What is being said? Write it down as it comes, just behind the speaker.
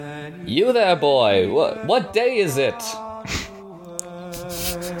You there, boy. What day is it?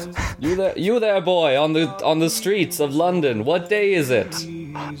 You there, boy, on the streets of London. What day is it?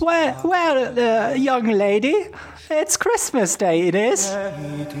 Well, young lady, it's Christmas Day, it is.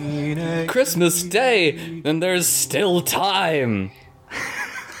 Christmas Day? Then there's still time.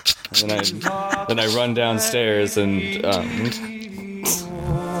 And then I run downstairs and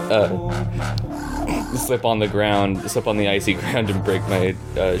slip on the icy ground and break my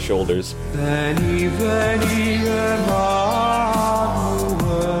shoulders.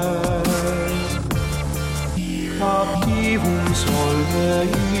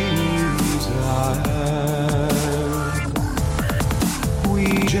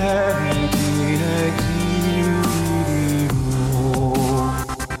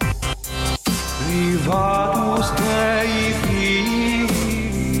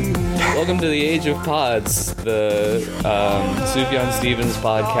 Welcome to the Age of Pods, the Sufjan Stevens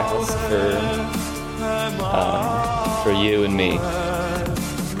podcast for you and me.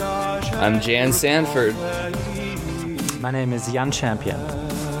 I'm Jan Sanford. My name is Jan Champion.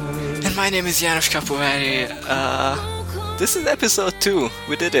 And my name is Janusz Kapovari. This is episode 2.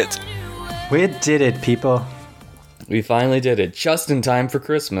 We did it. We did it, people. We finally did it, just in time for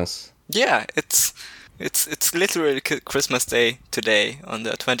Christmas. Yeah, it's literally Christmas Day today, on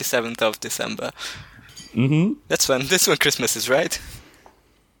the 27th of December. Mm-hmm. That's when Christmas is, right?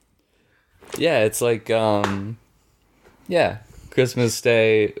 Yeah, it's like, Christmas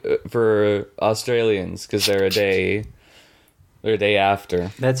Day for Australians, because they're a day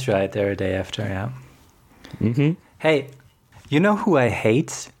after. That's right, they're a day after, yeah. Mm-hmm. Hey, you know who I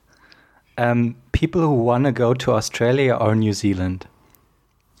hate? People who want to go to Australia or New Zealand.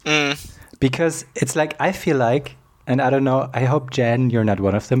 Because it's like, I feel like, and I don't know, I hope, Jan, you're not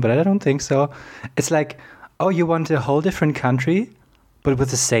one of them, but I don't think so. It's like, oh, you want a whole different country, but with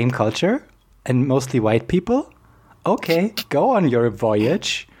the same culture and mostly white people? Okay, go on your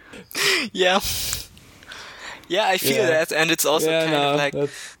voyage. Yeah. Yeah, I feel that, and it's also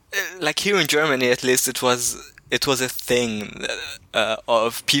like here in Germany, at least it was a thing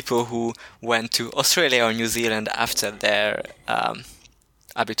of people who went to Australia or New Zealand after their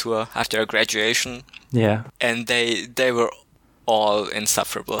Abitur, after their graduation. Yeah. And they were all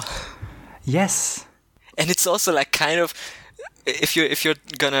insufferable. Yes. And it's also like kind of, if you're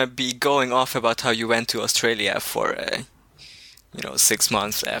gonna be going off about how you went to Australia for 6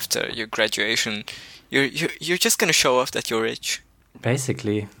 months after your graduation, you're just gonna show off that you're rich.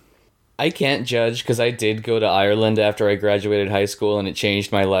 Basically. I can't judge because I did go to Ireland after I graduated high school and it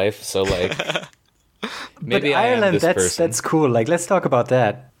changed my life. So like, maybe but I Ireland, am this person. That's cool. Like, let's talk about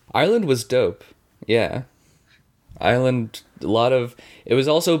that. Ireland was dope. Yeah, Ireland. It was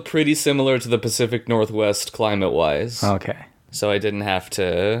also pretty similar to the Pacific Northwest climate-wise. Okay. So I didn't have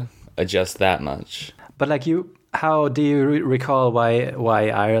to adjust that much. But like how do you recall why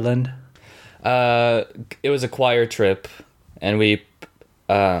Ireland? It was a choir trip, and we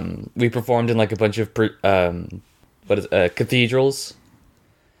performed in like a bunch of cathedrals,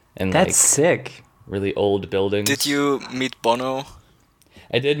 and that's sick. Really old buildings. Did you meet Bono?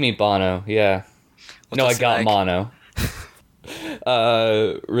 I did meet Bono. Yeah. I got mono.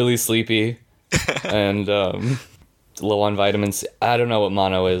 Really sleepy, and low on vitamins. I don't know what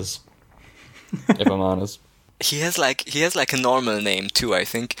mono is, if I'm honest. He has like a normal name too. I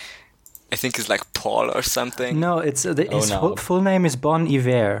think it's like Paul or something. No, it's his full name is Bon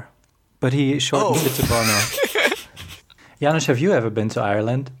Iver, but he shortens it to Bono. Janusz, have you ever been to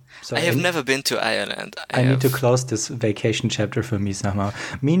Ireland? I have never been to Ireland. I need to close this vacation chapter for me somehow.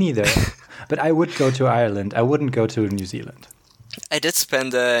 Me neither. But I would go to Ireland. I wouldn't go to New Zealand. I did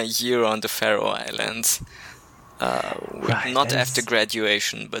spend a year on the Faroe Islands. Not after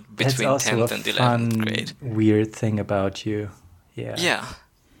graduation, but between 10th and 11th grade. Weird thing about you. Yeah. Yeah.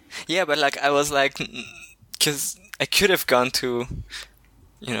 Yeah, but like I was like, because I could have gone to,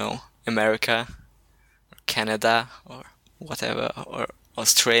 America, or Canada, or whatever, or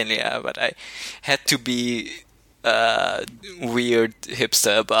Australia, but I had to be weird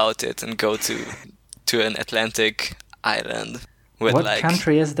hipster about it and go to an Atlantic island with what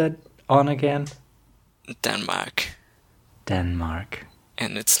country is that on again? Denmark.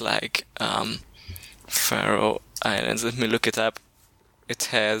 And it's like Faroe Islands. Let me look it up. It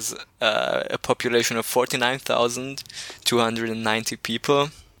has a population of 49,290 people.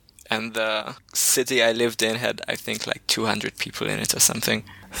 And the city I lived in had, I think, like 200 people in it or something.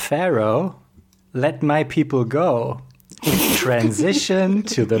 Pharaoh, let my people go. Transition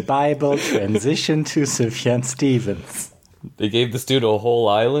to the Bible, transition to Sufjan Stevens. They gave this dude a whole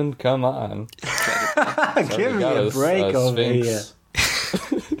island? Come on. Give me a break over here.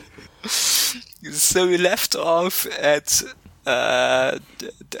 So we left off at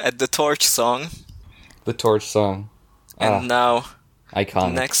the Torch song. The Torch song. And now iconic.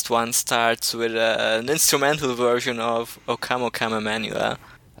 The next one starts with an instrumental version of O Come, O Come Emmanuel.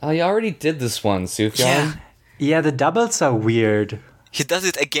 Oh, you already did this one, Sufjan. Yeah, the doubles are weird. He does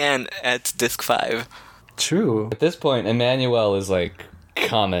it again at disc 5. True. At this point, Emmanuel is like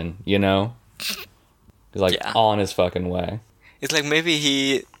common, you know? He's like on his fucking way. It's like maybe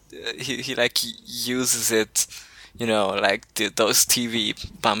he like uses it, you know, like those TV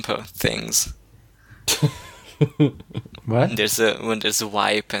bumper things. What? When there's a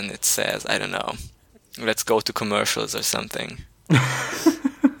wipe and it says, I don't know, let's go to commercials or something.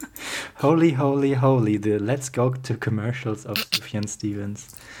 Holy, holy, holy, the let's go to commercials of Sufjan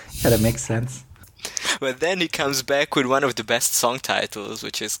Stevens. Yeah, that makes sense. But then he comes back with one of the best song titles,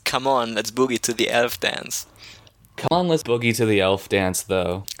 which is Come On, Let's Boogie to the Elf Dance. Come on, let's boogie to the elf dance,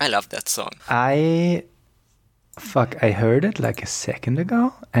 though. I love that song. I heard it like a second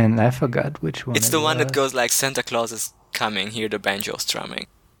ago, and I forgot which one It's the one that goes like, Santa Claus is coming, hear the banjo strumming.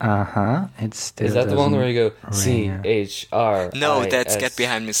 Uh-huh. Is that the one where you go, C-H-R? No, that's Get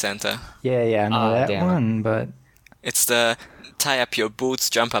Behind Me, Santa. Yeah, I know that one, but... It's the tie up your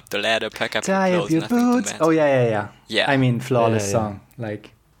boots, jump up the ladder, pack up tie your clothes, up your boots. Oh, yeah. I mean, flawless song.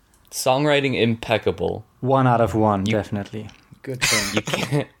 Like... Songwriting impeccable. 1 out of 1, definitely. Good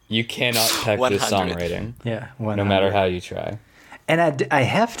thing. You cannot peck this songwriting. Yeah, 100. No matter how you try. And I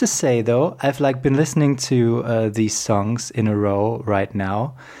have to say though, I've like been listening to these songs in a row right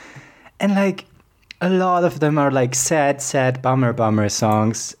now, and like a lot of them are like sad, bummer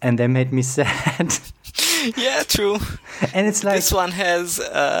songs, and they made me sad. Yeah, true. And it's like this one has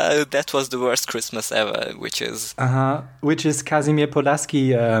That Was the Worst Christmas Ever, which is Kazimierz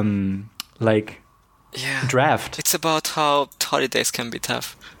Pulaski draft. It's about how holidays can be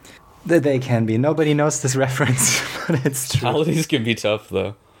tough. That they can be. Nobody knows this reference, but it's true. Holidays can be tough,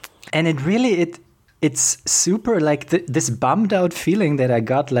 though. And it's super, like, this bummed out feeling that I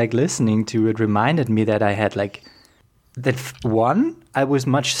got, like, listening to it reminded me that I had, like, I was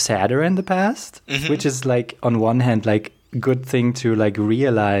much sadder in the past, which is, like, on one hand, like, good thing to, like,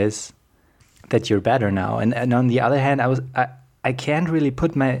 realize that you're better now. And on the other hand, I can't really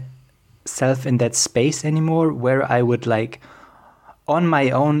put myself in that space anymore where I would, like, on my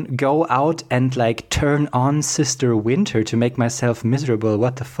own go out and like turn on Sister Winter to make myself miserable.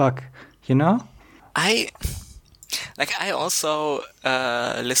 What the fuck, you know? I also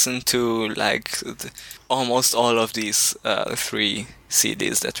listen to like almost all of these 3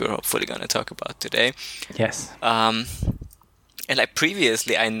 CDs that we're hopefully going to talk about today. Yes. And like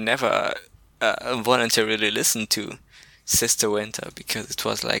previously I never voluntarily listened to Sister Winter because it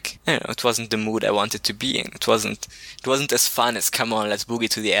was like, I don't know, it wasn't the mood I wanted to be in. It wasn't as fun as Come On, Let's Boogie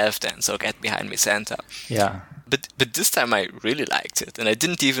to the Elf Dance or Get Behind Me, Santa. Yeah. But this time I really liked it, and I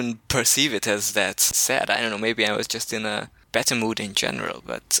didn't even perceive it as that sad. I don't know, maybe I was just in a better mood in general,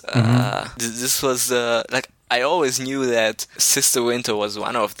 but this was like, I always knew that Sister Winter was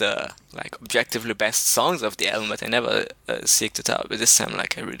one of the like objectively best songs of the album, but I never seeked it out. But this time,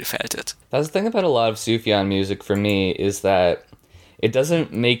 like, I really felt it. That's the thing about a lot of Sufjan music for me, is that it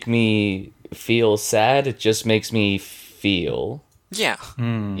doesn't make me feel sad, it just makes me feel. Yeah.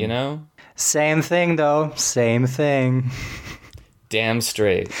 You know? Same thing, though. Same thing. Damn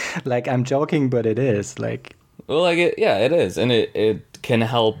straight. Like, I'm joking, but it is. Like... Well, like, it is. And it can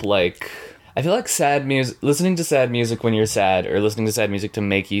help, like... I feel like sad music, listening to sad music when you're sad, or listening to sad music to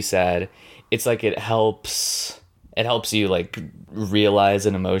make you sad, it's like it helps you like realize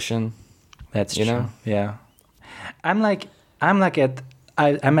an emotion. That's true. Know? Yeah. I'm at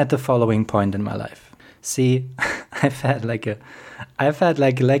the following point in my life. See, let's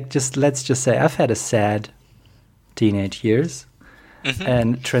just say I've had a sad teenage years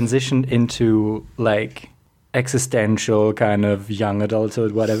and transitioned into like existential kind of young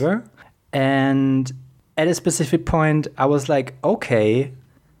adulthood, whatever. And at a specific point, I was like, okay,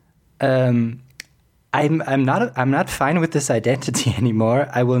 I'm not fine with this identity anymore.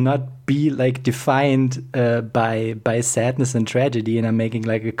 I will not be like defined by sadness and tragedy, and I'm making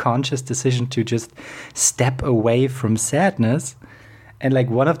like a conscious decision to just step away from sadness. And like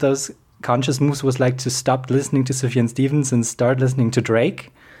one of those conscious moves was like to stop listening to Sufjan Stevens and start listening to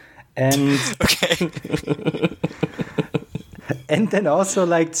Drake. And okay. And then also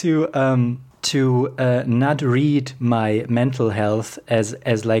like to not read my mental health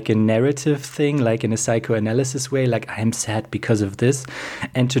as like a narrative thing, like in a psychoanalysis way, like I'm sad because of this,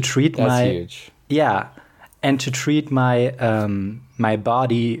 and to treat huge. Yeah, and to treat my my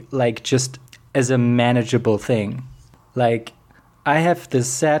body like just as a manageable thing. Like I have this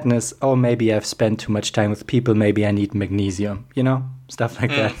sadness, oh, maybe I've spent too much time with people, maybe I need magnesium, you know? Stuff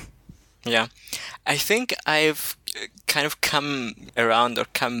like that. Yeah. I think I've kind of come around or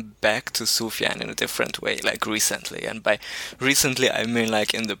come back to Sufjan in a different way, like recently. And by recently, I mean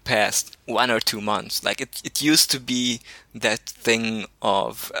like in the past 1 or 2 months. Like it used to be that thing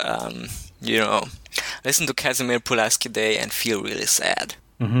of, listen to Kazimir Pulaski Day and feel really sad.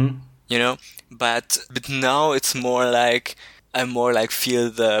 Mm-hmm. You know? But now it's more like, I more like feel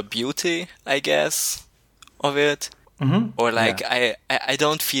the beauty, I guess, of it. Mm-hmm. Or like, I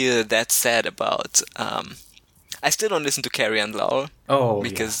don't feel that sad about, I still don't listen to Carrie and Lowell. Oh,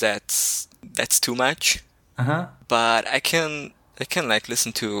 because that's too much. Uh-huh. But I can like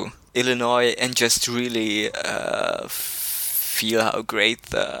listen to Illinois and just really feel how great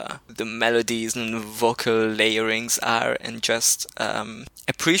the melodies and vocal layerings are, and just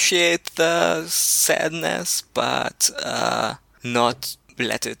appreciate the sadness, but not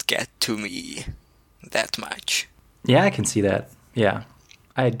let it get to me that much. Yeah, I can see that. Yeah,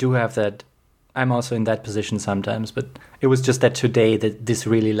 I do have that. I'm also in that position sometimes, but it was just that today that this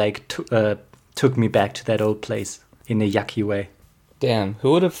really like took me back to that old place in a yucky way. Damn,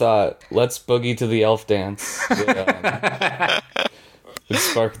 who would have thought Let's Boogie to the Elf Dance would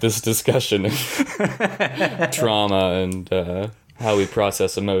spark this discussion of trauma and how we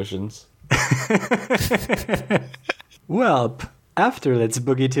process emotions. Well, after Let's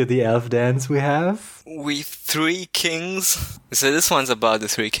Boogie to the Elf Dance, we have... We Three Kings. So this one's about the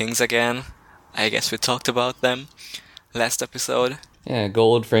Three Kings again. I guess we talked about them last episode. Yeah,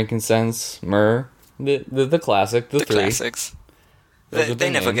 gold, frankincense, myrrh. The classic, the three. Classics. They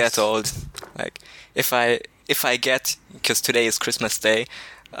never get old. Like, if I get, because today is Christmas Day,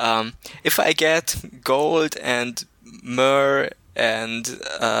 if I get gold and myrrh and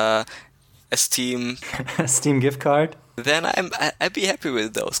a Steam gift card, then I'd be happy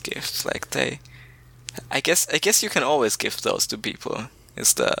with those gifts. Like I guess you can always give those to people.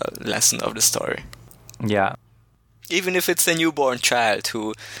 Is the lesson of the story. Yeah. Even if it's a newborn child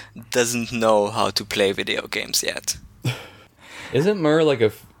who doesn't know how to play video games yet. Isn't myrrh like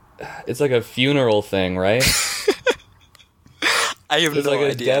it's like a funeral thing, right? I have no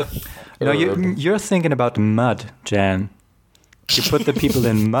idea. No, you're thinking about mud, Jan. You put the people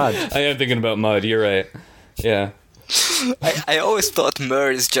in mud. I am thinking about mud, you're right. Yeah. I always thought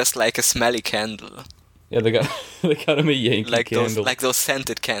myrrh is just like a smelly candle. Yeah, they got him a Yankee candle. Like those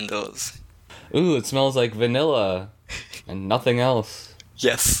scented candles. Ooh, it smells like vanilla and nothing else.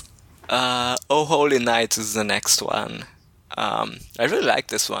 Yes. Oh Holy Night is the next one. I really like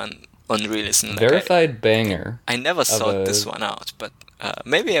this one on re-listen. Verified banger. I never sought this one out, but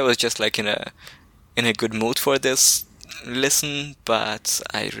maybe I was just like in a good mood for this listen, but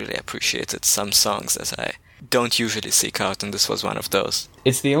I really appreciated some songs that I don't usually seek out, and this was one of those.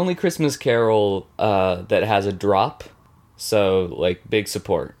 It's the only Christmas carol that has a drop, so like big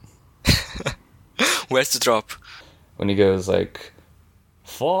support. Where's the drop? When he goes like,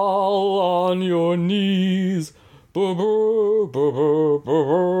 fall on your knees.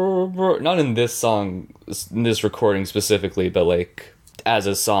 Not in this song, in this recording specifically, but like as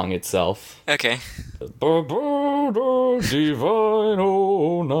a song itself. Okay. Divine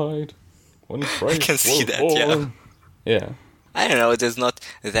old night. When Christ I can see that, born. Yeah. I don't know, there's not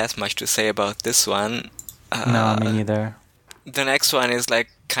that much to say about this one. No, me neither. The next one is like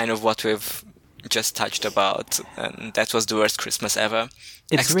kind of what we've just touched about, and that was The Worst Christmas Ever.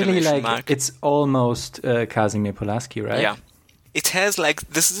 It's really like, it's almost Kazimir Pulaski, right? Yeah. It has like,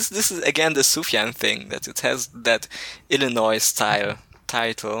 this is again the Sufjan thing, that it has that Illinois style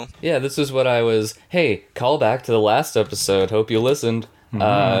title. Yeah, this is what I was, hey, call back to the last episode, hope you listened.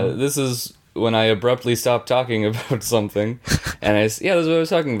 Mm-hmm. This is when I abruptly stopped talking about something, and this is what I was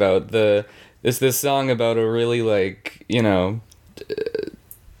talking about. This song about a really like,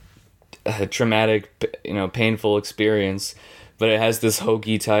 a traumatic, painful experience, but it has this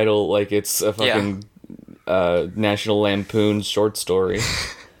hokey title like it's a fucking National Lampoon short story.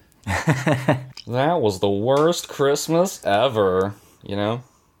 That was the worst Christmas ever,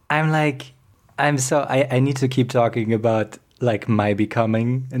 I need to keep talking about like my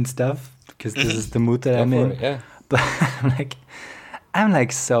becoming and stuff, because this is the mood that I'm in. Yeah. But I'm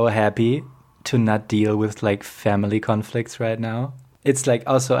like so happy to not deal with like family conflicts right now. It's like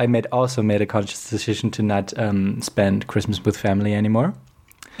I made a conscious decision to not spend Christmas with family anymore,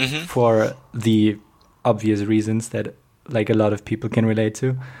 for the obvious reasons that like a lot of people can relate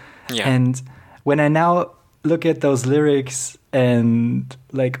to. Yeah. And when I now look at those lyrics and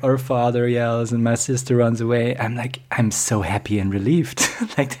like our father yells and my sister runs away, I'm so happy and relieved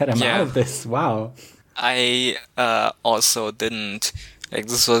like that I'm out of this. Wow. I also didn't. Like,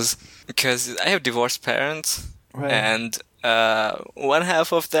 this was because I have divorced parents, right. And one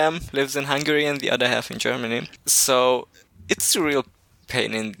half of them lives in Hungary and the other half in Germany. So it's a real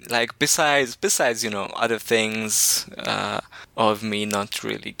pain in, like, besides other things of me not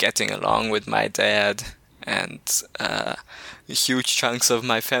really getting along with my dad and huge chunks of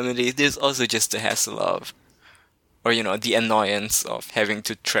my family, there's also just the hassle of, or the annoyance of having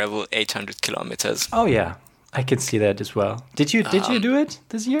to travel 800 kilometers. Oh yeah, I can see that as well. Did you do it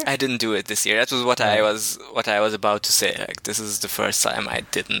this year? I didn't do it this year. That was what I was about to say. Like, this is the first time I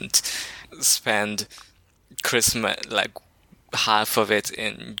didn't spend Christmas, like, half of it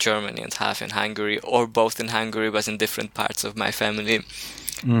in Germany and half in Hungary, or both in Hungary but in different parts of my family.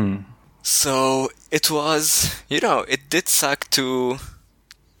 So it was, it did suck to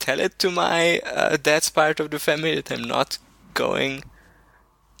tell it to my dad's part of the family that I'm not going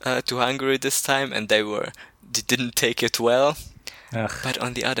to Hungary this time, and they didn't take it well. Ugh. But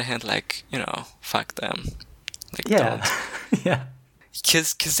on the other hand, like, fuck them. Like, yeah. Yeah.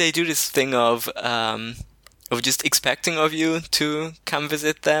 Because they do this thing of just expecting of you to come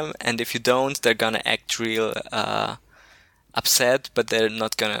visit them, and if you don't, they're gonna act real upset, but they're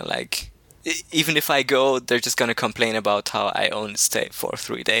not gonna, like, even if I go, they're just gonna complain about how I only stay for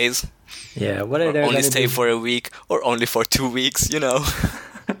 3 days. Yeah, what are they only stay for a week, or only for 2 weeks,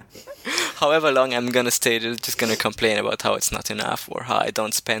 However long I'm gonna stay, they're just gonna complain about how it's not enough, or how I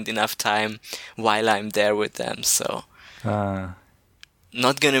don't spend enough time while I'm there with them, so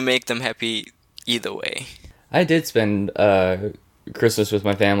not gonna make them happy either way. I did spend Christmas with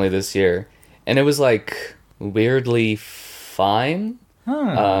my family this year, and it was, like, weirdly fine.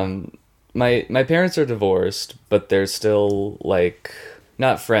 My parents are divorced, but they're still, like,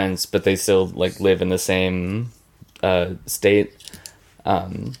 not friends, but they still, like, live in the same state.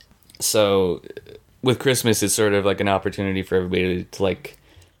 So with Christmas, it's sort of like an opportunity for everybody to, like,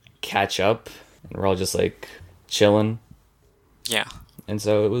 catch up, and we're all just, like, chilling. Yeah. And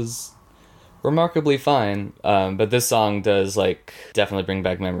so it was remarkably fine, but this song does, like, definitely bring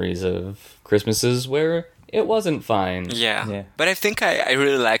back memories of Christmases where it wasn't fine. Yeah. But I think I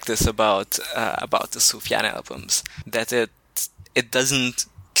really like this about the Sufjan albums, that it doesn't,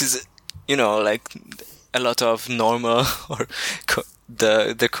 because like a lot of normal or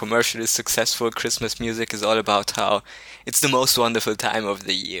the commercially successful Christmas music is all about how it's the most wonderful time of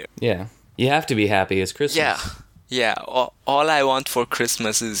the year. Yeah, you have to be happy. It's Christmas. Yeah. All I want for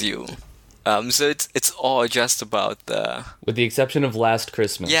Christmas is you. So it's all just about with the exception of Last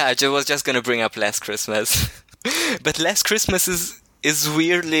Christmas. Yeah, I was just gonna bring up Last Christmas. But Last Christmas is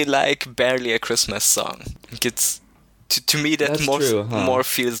weirdly, like, barely a Christmas song. It's to me that's more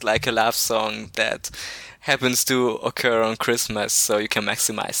feels like a love song that happens to occur on Christmas, so you can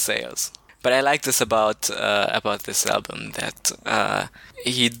maximize sales. But I like this about this album, that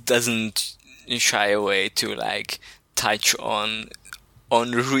he doesn't shy away to, like, touch on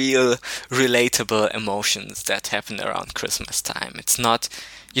real relatable emotions that happen around Christmas time. It's not,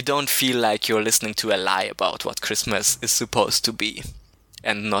 you don't feel like you're listening to a lie about what Christmas is supposed to be,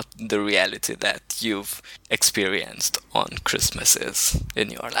 and not the reality that you've experienced on Christmases in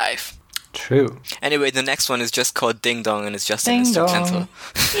your life. True. Anyway, the next one is just called Ding Dong, and it's just Ding an instrumental.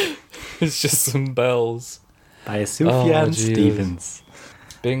 It's just some bells. By Sufjan Stevens.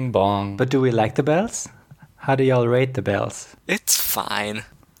 Bing bong. But do we like the bells? How do y'all rate the bells? It's fine.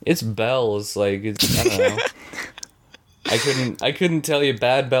 It's bells, like, I don't know. I couldn't tell you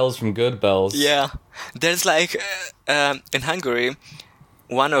bad bells from good bells. Yeah. There's, like, in Hungary,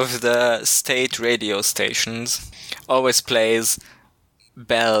 one of the state radio stations always plays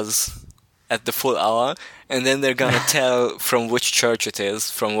bells at the full hour, and then they're gonna tell from which church it is,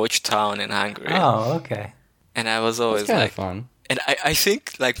 from which town in Hungary. Oh, okay. And I was always like, fun. And I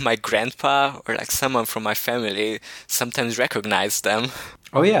think, like, my grandpa or, like, someone from my family sometimes recognized them.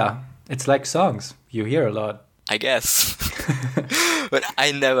 Oh yeah, it's like songs you hear a lot. I guess. But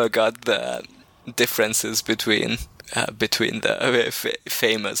I never got the differences between the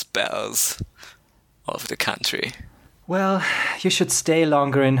famous bells of the country. Well, you should stay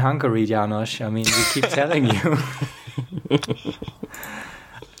longer in Hungary, János. I mean, we keep telling you.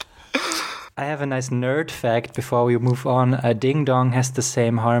 I have a nice nerd fact before we move on. Ding Dong has the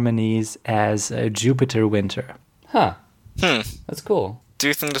same harmonies as Jupiter Winter. Huh. That's cool. Do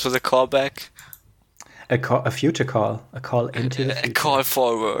you think this was a callback? A future call. A call into the future. A call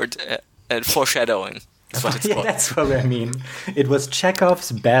forward. Foreshadowing. That's what it's called. That's what I mean. It was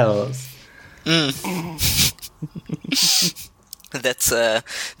Chekhov's bells. That's a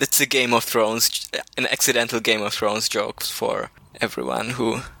Game of Thrones, an accidental Game of Thrones joke for everyone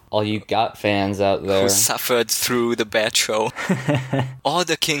who all you GOT fans out there who suffered through the bad show. All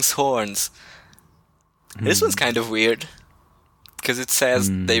the King's Horns. This one's kind of weird. Because it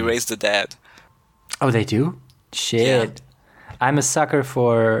says they raise the dead. Oh, they do? Shit. Yeah. I'm a sucker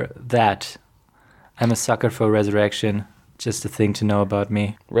for that. I'm a sucker for resurrection. Just a thing to know about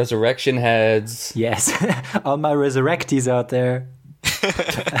me. Resurrection heads. Yes. All my resurrectees out there.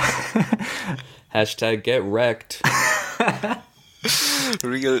 Hashtag get wrecked.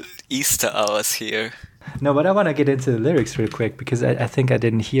 Real Easter hours here. No, but I want to get into the lyrics real quick because I think I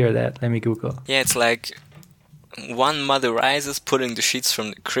didn't hear that. Let me Google. Yeah, it's like, one mother rises, pulling the sheets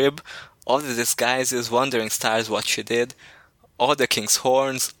from the crib. All the disguises, wandering stars what she did. All the king's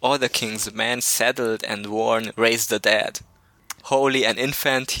horns, all the king's men, saddled and worn, raised the dead. Holy and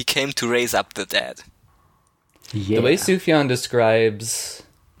infant, he came to raise up the dead. Yeah. The way Sufjan describes,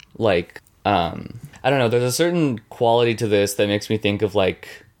 like, I don't know, there's a certain quality to this that makes me think of,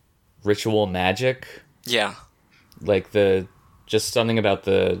 like, ritual magic. Yeah. Like, just something about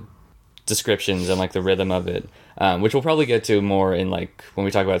the descriptions and, like, the rhythm of it, which we'll probably get to more in, like, when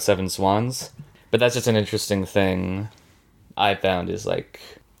we talk about Seven Swans. But that's just an interesting thing I found is, like,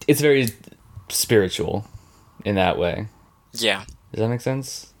 it's very spiritual in that way. Yeah. Does that make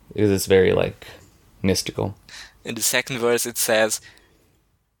sense? Because it's very, like, mystical. In the second verse it says,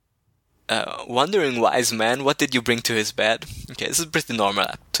 wandering wise man, what did you bring to his bed? Okay, this is pretty normal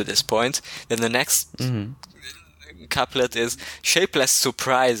up to this point. Then the next couplet is, shapeless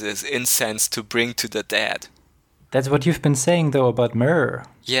surprises, incense to bring to the dead. That's what you've been saying, though, about myrrh.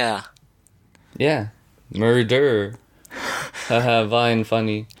 Yeah. Yeah. Murder. Haha, Vine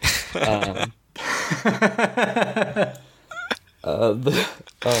funny.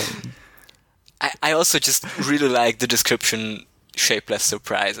 I also just really like the description, shapeless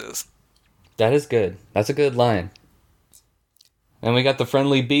surprises. That is good. That's a good line. And we got the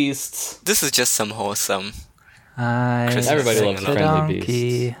friendly beasts. This is just some wholesome. Everybody loves the friendly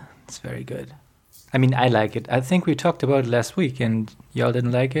beasts. It's very good. I mean, I like it. I think we talked about it last week and y'all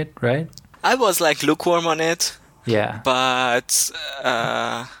didn't like it, right? I was like lukewarm on it. Yeah. But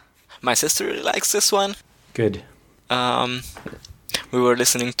my sister really likes this one. Good. We were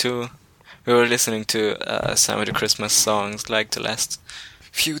listening to some of the Christmas songs like the last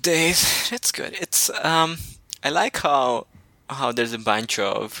few days. It's good. It's I like how there's a bunch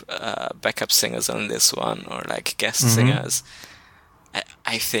of backup singers on this one, or like guest singers.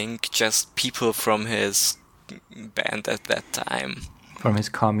 I think just people from his band at that time. From his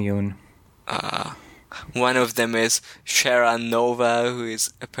commune. One of them is Sharon Nova, who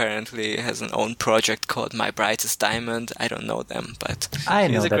is apparently has an own project called My Brightest Diamond. I don't know them, but I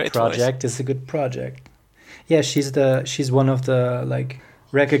know that project. It's a good project. Yeah, she's one of the like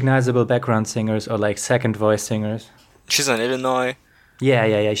recognizable background singers or like second voice singers. She's in Illinois.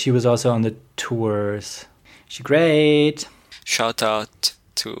 Yeah. She was also on the tours. She's great. Shout out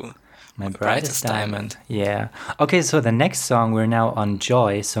to My Brightest Diamond. Yeah. Okay, so the next song, we're now on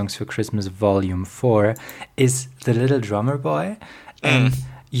Joy, Songs for Christmas Volume 4, is The Little Drummer Boy. And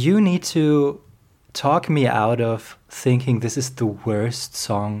you need to talk me out of thinking this is the worst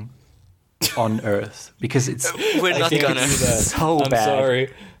song on earth. Because it's we're not gonna do that. So I'm bad.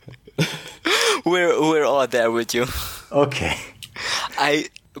 Sorry. We're all there with you. Okay.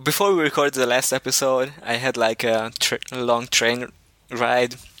 Before we recorded the last episode, I had like a long train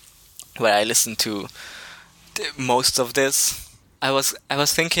ride where I listened to most of this. I was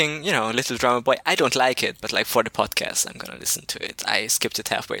thinking, Little Drummer Boy, I don't like it, but like for the podcast, I'm gonna listen to it. I skipped it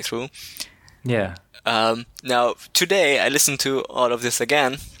halfway through. Yeah. Now, today, I listened to all of this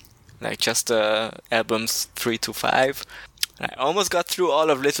again, like just albums 3 to 5. I almost got through all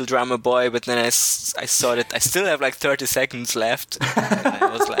of Little Drummer Boy, but then I saw that I still have like 30 seconds left. And I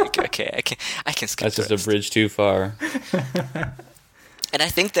was like, okay, I can skip. That's just a bridge too far. And I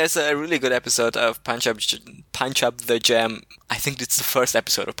think there's a really good episode of Punch Up the Jam. I think it's the first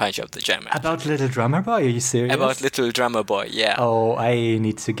episode of Punch Up the Jam. About Little Drummer Boy? Are you serious? About Little Drummer Boy, yeah. Oh, I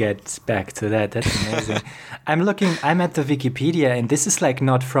need to get back to that. That's amazing. I'm at the Wikipedia, and this is like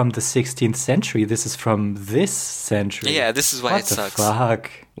not from the 16th century. This is from this century. Yeah, this is why it sucks. What the fuck?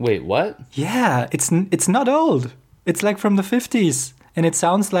 Wait, what? Yeah, it's not old. It's like from the 50s, and it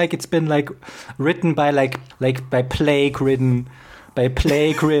sounds like it's been like written by by plague-ridden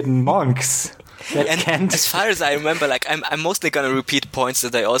monks. And as far as I remember, like I'm mostly gonna repeat points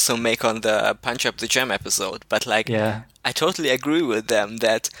that I also make on the Punch Up the Jam episode, but like I totally agree with them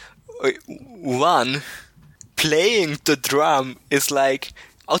that one, playing the drum is like,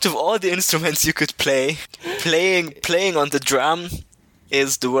 out of all the instruments you could play, playing on the drum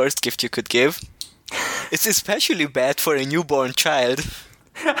is the worst gift you could give. It's especially bad for a newborn child.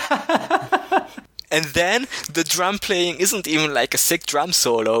 And then the drum playing isn't even like a sick drum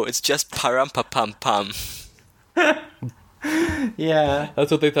solo, it's just param-pa-pam-pam. Yeah. That's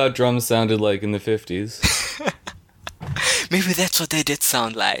what they thought drums sounded like in the 50s. Maybe that's what they did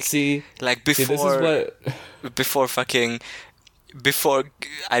sound like. See? Like before... See, this is what... Before,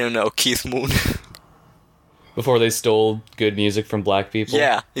 I don't know, Keith Moon. Before they stole good music from black people?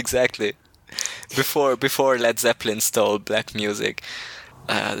 Yeah, exactly. Before Led Zeppelin stole black music.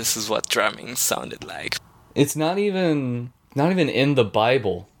 This is what drumming sounded like. It's not even in the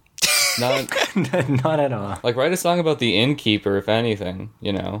Bible. Not at all. Like, write a song about the innkeeper, if anything,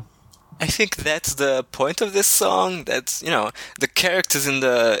 you know. I think that's the point of this song. That's, you know, the characters in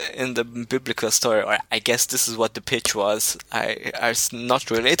the biblical story, or I guess this is what the pitch was, are not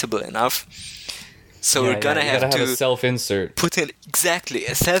relatable enough. So we're gonna have a self-insert. Put in exactly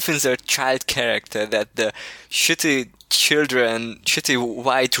a self-insert child character that the shitty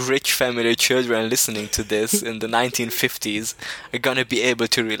white rich family children listening to this in the 1950s are gonna be able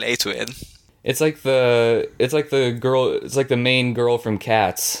to relate with. It's like the main girl from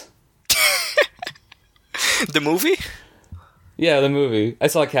Cats. The movie? Yeah, the movie. I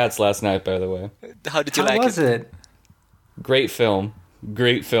saw Cats last night, by the way. How did you like it? How was it? Great film.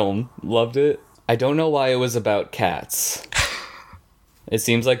 Loved it. I don't know why it was about cats. It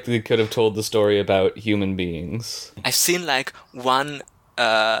seems like they could have told the story about human beings. I've seen like one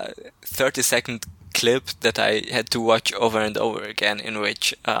 30-second clip that I had to watch over and over again, in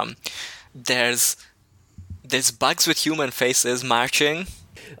which there's bugs with human faces marching.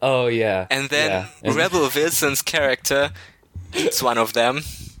 Oh yeah. And then Rebel Wilson's character eats one of them.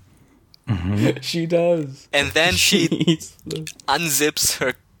 Mm-hmm. She does. And then she unzips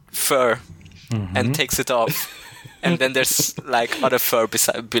her fur and takes it off. And then there's like other fur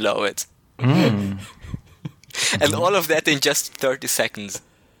below it. And all of that in just 30 seconds.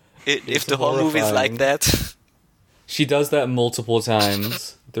 If the whole movie is like that. She does that multiple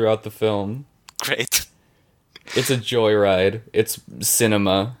times throughout the film. Great. It's a joyride. It's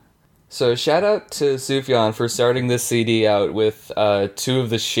cinema. So shout out to Sufjan for starting this CD out with two of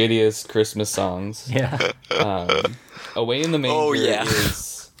the shittiest Christmas songs. Yeah. Away in the Manger is...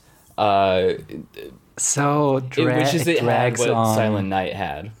 so it wishes it had what on. Silent Night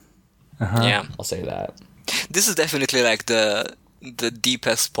had. Uh-huh. Yeah. I'll say that. This is definitely like the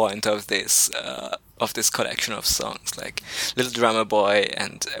deepest point of this collection of songs, like Little Drummer Boy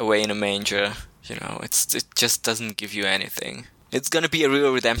and Away in a Manger. You know, it just doesn't give you anything. It's gonna be a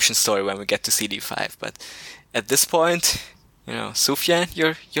real redemption story when we get to CD5, but at this point, you know, Sufjan,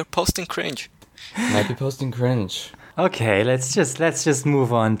 you're posting cringe. Might be posting cringe. Okay, let's just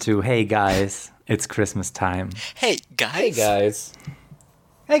move on to Hey Guys, It's Christmas Time. Hey guys. Hey guys.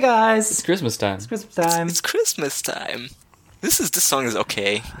 Hey guys. It's Christmas time. It's Christmas time. It's Christmas time. This song is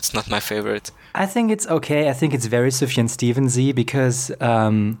okay. It's not my favorite. I think it's okay. I think it's very Sufjan Stevensy because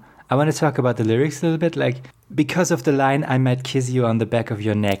I want to talk about the lyrics a little bit, like because of the line "I might kiss you on the back of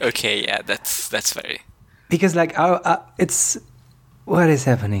your neck." Okay, yeah, that's very. Because like it's what is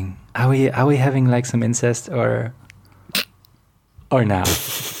happening? Are we having like some incest or now?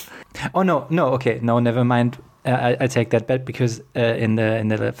 Oh no, okay, no, never mind. I take that back because in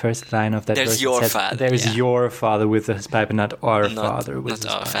the first line of that there's verse your it says, father. There's your father with his pipe, and not our father with his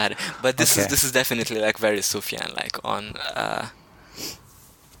pipe. Not our pipe. father. But this is definitely like very Sufjan. Like on,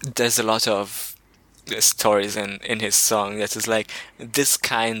 there's a lot of stories in his song that is like this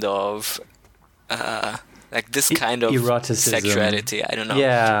kind of eroticism. Sexuality. I don't know.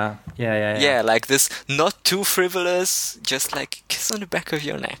 Yeah. Yeah, like this, not too frivolous, just like kiss on the back of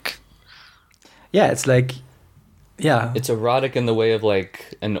your neck. Yeah, it's like, yeah. It's erotic in the way of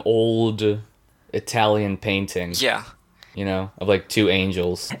like an old Italian painting. Yeah. You know, of like two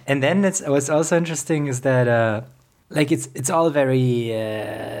angels. And then what's also interesting is that like it's all very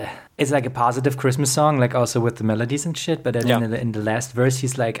it's like a positive Christmas song, like also with the melodies and shit. But then in the last verse,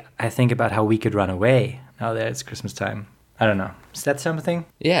 he's like, I think about how we could run away now that it's Christmas time. I don't know. Is that something?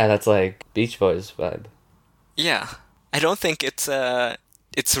 Yeah, that's like Beach Boys vibe. Yeah, I don't think it's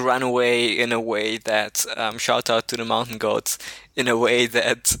Runaway in a way that shout out to the Mountain Goats, in a way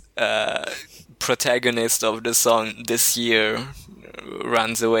that protagonist of the song this year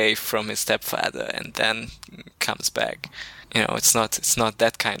runs away from his stepfather and then comes back. You know, it's not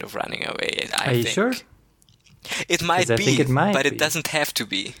that kind of running away. Are you sure? It might be, but it doesn't have to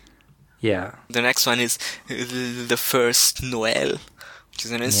be. Yeah. The next one is The First Noel, which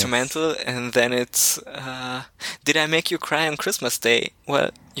is an instrumental, and then it's Did I Make You Cry on Christmas Day?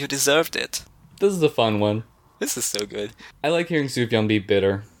 Well, you deserved it. This is a fun one. This is so good. I like hearing Sufjan be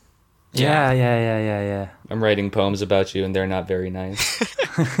bitter. Yeah. I'm writing poems about you, and they're not very nice.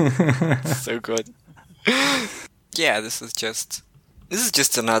 So good. Yeah, this is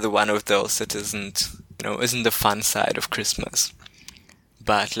just another one of those that isn't the fun side of Christmas,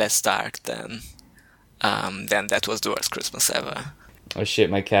 but less dark than That Was the Worst Christmas Ever. Oh shit,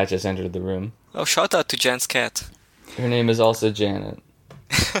 my cat just entered the room. Oh, shout out to Jan's cat. Her name is also Janet.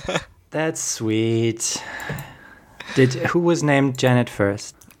 That's sweet. Who was named Janet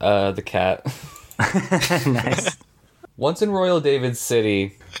first? The cat. Nice. Once in Royal David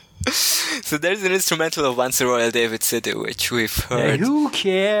City. So there's an instrumental of Once in Royal David City, which we've heard. Yeah, who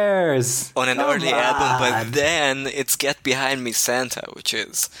cares? On an early album, but then it's Get Behind Me Santa, which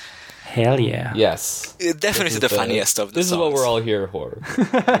is... Hell yeah. Yes. Definitely the funniest of the songs. This is what we're all here for. You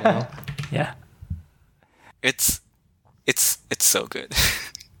know? Yeah. It's so good.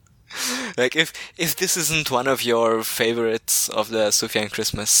 Like, if this isn't one of your favorites of the Sufjan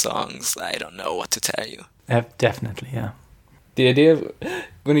Christmas songs, I don't know what to tell you. Definitely, yeah. The idea of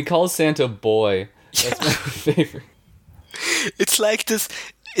when he calls Santa boy, that's my favorite. It's like this.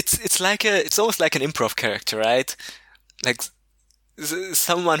 It's almost like an improv character, right? Like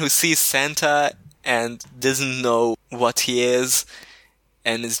someone who sees Santa and doesn't know what he is,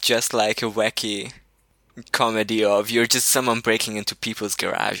 and it's just like a wacky comedy of you're just someone breaking into people's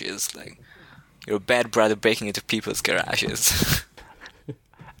garages, like you're a bad brother breaking into people's garages.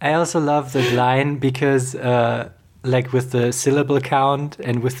 I also love the line because, like with the syllable count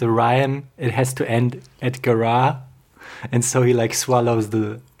and with the rhyme, it has to end at gara, and so he like swallows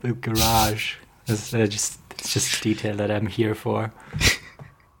the garage. It's just detail that I'm here for.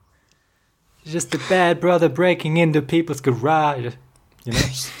 Just a bad brother breaking into people's garage, you know?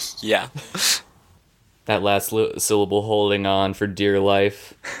 Yeah. That last syllable holding on for dear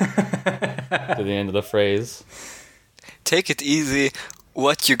life to the end of the phrase. Take it easy.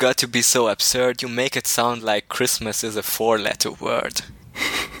 What you got to be so absurd? You make it sound like Christmas is a 4-letter word.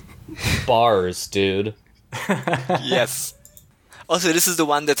 Bars, dude. Yes. Also, this is the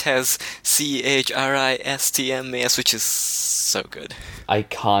one that has CHRISTMAS, which is so good.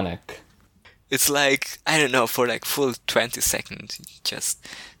 Iconic. It's like, I don't know, for like full 20 seconds, just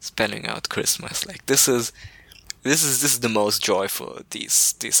spelling out Christmas. Like this is the most joyful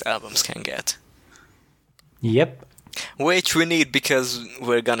these albums can get. Yep. Which we need because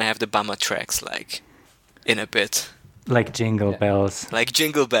we're gonna have the bummer tracks like in a bit. Like Jingle Bells. Like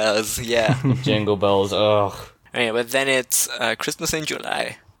Jingle Bells, yeah. Jingle Bells, ugh. Anyway, but then it's Christmas in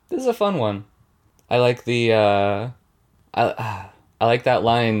July. This is a fun one. I like the I like that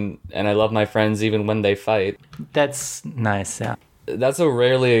line, and I love my friends even when they fight. That's nice, yeah. That's a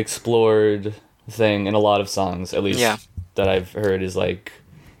rarely explored thing in a lot of songs, at least Yeah. that I've heard, is like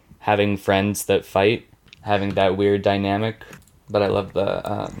having friends that fight, having that weird dynamic. But I love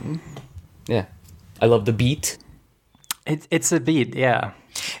the, I love the beat. It's a beat, yeah.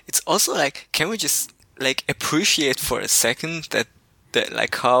 It's also like, can we just like appreciate for a second that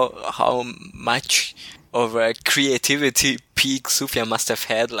like how much of a creativity peak Sufjan must have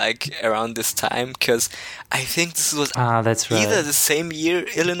had like around this time, because I think this was that's right. either the same year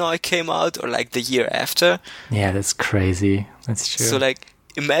Illinois came out or like the year after. Yeah, that's crazy. That's true. So like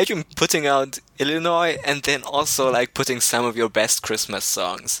imagine putting out Illinois and then also like putting some of your best Christmas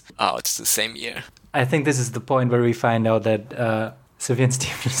songs out the same year. I think this is the point where we find out that Sufjan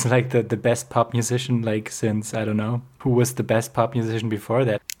Stevens is like the best pop musician like since, I don't know, who was the best pop musician before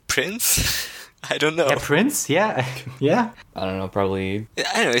that? Prince? I don't know. Yeah, Prince? Yeah. Yeah. I don't know, probably.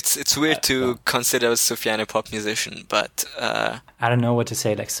 I know, it's weird to consider Sufjan a pop musician, but... I don't know what to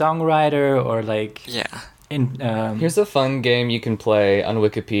say, like songwriter or like... Yeah. Here's a fun game you can play on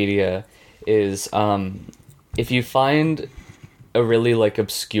Wikipedia is if you find a really like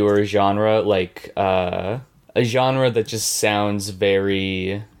obscure genre, like a genre that just sounds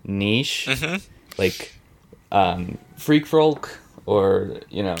very niche, like freak folk or,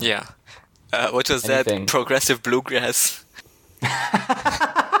 you know... Yeah. What was anything. that? Progressive bluegrass.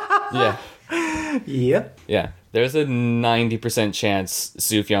 Yeah. Yep. Yeah. There's a 90% chance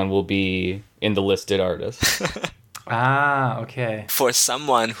Sufjan will be in the listed artists. Okay. For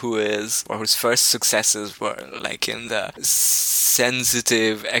someone whose first successes were like in the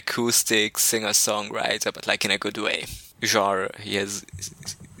sensitive acoustic singer-songwriter, but like in a good way genre, he has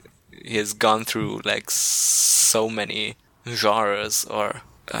gone through like so many genres, or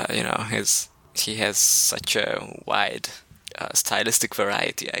he has such a wide stylistic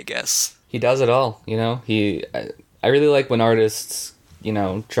variety, I guess. He does it all, you know? I really like when artists, you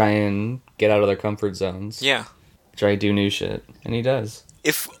know, try and get out of their comfort zones. Yeah. Try to do new shit, and he does.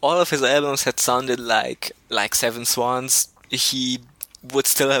 If all of his albums had sounded like Seven Swans, he would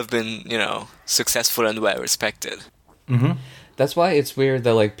still have been, successful and well respected. Mm-hmm. That's why it's weird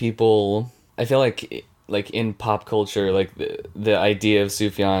that like people. I feel like in pop culture, like the idea of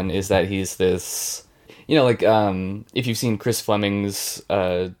Sufjan is that he's this. If you've seen Chris Fleming's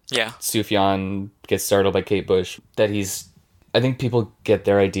Sufjan Gets Startled by Kate Bush, that he's. I think people get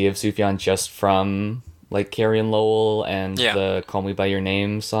their idea of Sufjan just from like Carrie and Lowell and the Call Me by Your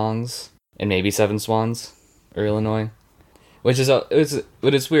Name songs, and maybe Seven Swans or Illinois, which is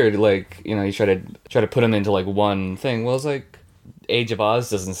but it's weird. Like you try to put him into like one thing. Well, it's like Age of Oz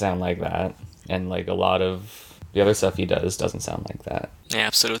doesn't sound like that, and like a lot of the other stuff he does doesn't sound like that. Yeah,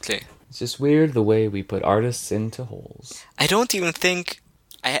 absolutely. It's just weird the way we put artists into holes. I don't even think.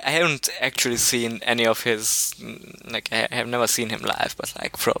 I haven't actually seen any of his, like, I have never seen him live, but,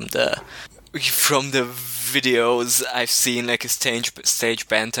 like, from the videos I've seen, like, his stage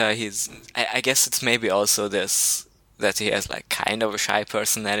banter, I guess it's maybe also this, that he has, like, kind of a shy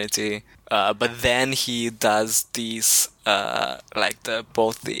personality, but then he does these,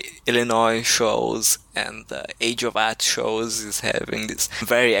 both the Illinois shows and the Age of Art shows. He's having these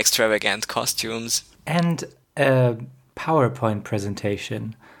very extravagant costumes. And, PowerPoint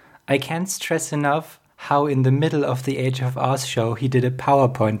presentation. I can't stress enough how in the middle of the Age of Oz show he did a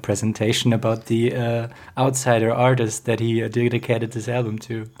PowerPoint presentation about the outsider artist that he dedicated this album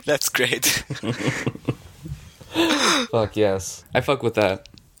to. That's great. Fuck yes. I fuck with that.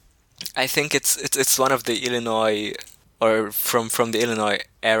 I think it's one of the Illinois, or from the Illinois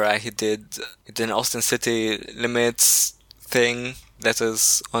era. He did an Austin City Limits thing that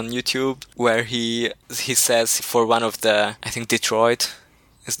is on YouTube, where he says for one of the, I think Detroit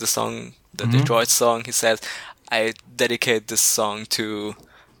is the song, the Detroit song, he says, I dedicate this song to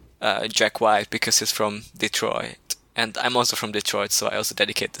Jack White because he's from Detroit. And I'm also from Detroit, so I also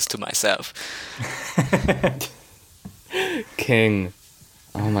dedicate this to myself. King.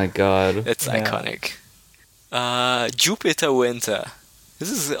 Oh my god. It's iconic. Jupiter Winter.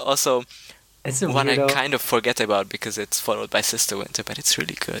 This is also one I kind of forget about because it's followed by Sister Winter, but it's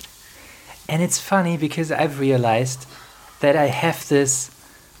really good. And it's funny because I've realized that I have this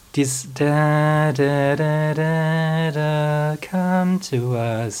da da da da da, come to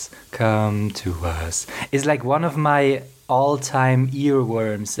us, is like one of my all-time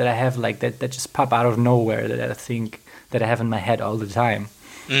earworms that I have, like that just pop out of nowhere, that I think that I have in my head all the time.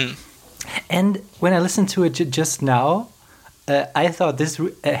 And when I listened to it just now, I thought this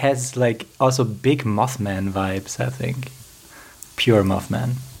has like also big Mothman vibes, I think. Pure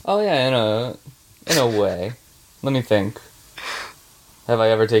Mothman. Oh yeah, in a way. Let me think. Have I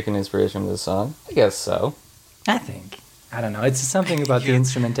ever taken inspiration from this song? I guess so. I think. I don't know. It's something about the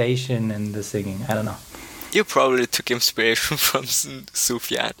instrumentation and the singing. I don't know. You probably took inspiration from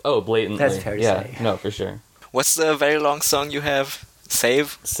Sufjan. Oh, blatantly. That's fair to say. No, for sure. What's the very long song you have?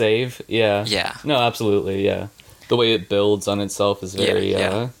 Save? Save, yeah. Yeah. No, absolutely, yeah. The way it builds on itself is very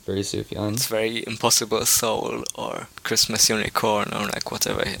Sufjan. It's very Impossible Soul or Christmas Unicorn or like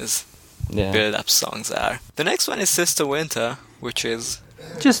whatever his build-up songs are. The next one is Sister Winter, which is...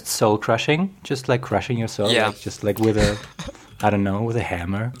 just soul-crushing. Just like crushing your soul. Yeah. Like, just like with a... I don't know, with a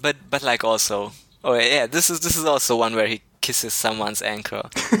hammer. But like also... Oh yeah, this is also one where he kisses someone's ankle.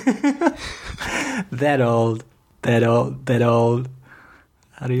 That old. How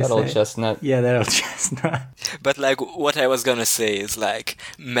do you say? That old chestnut. Yeah, that old chestnut. But like what I was gonna say is like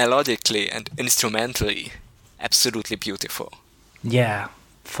melodically and instrumentally, absolutely beautiful. Yeah,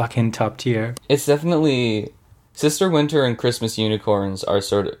 fucking top tier. It's definitely Sister Winter and Christmas Unicorns are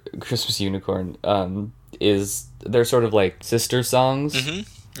sort of Christmas Unicorn. They're sort of like sister songs,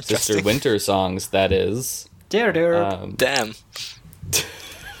 Sister Winter songs. That is. Damn.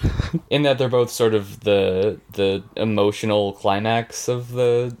 In that they're both sort of the emotional climax of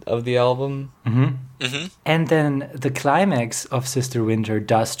the album. And then the climax of Sister Winter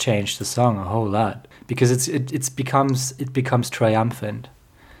does change the song a whole lot because it becomes triumphant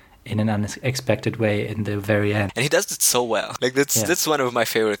in an unexpected way in the very end. And he does it so well. Like that's one of my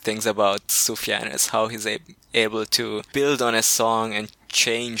favorite things about Sufjan is how he's able to build on a song and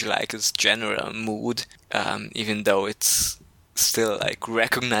change like his general mood, even though it's still like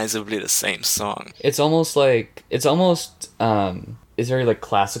recognizably the same song. It's very like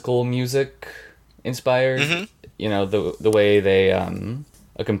classical music inspired. You know, the way they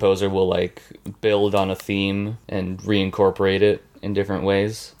a composer will like build on a theme and reincorporate it in different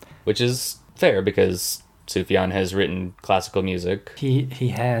ways, which is fair because Sufjan has written classical music. He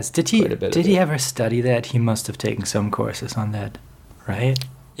has. Did he ever study that? He must have taken some courses on that, right?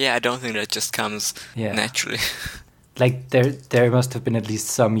 Yeah, I don't think that just comes naturally. Like there must have been at least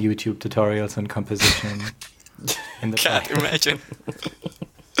some YouTube tutorials on composition. in the Can't fire. imagine.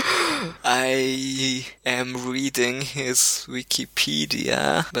 I am reading his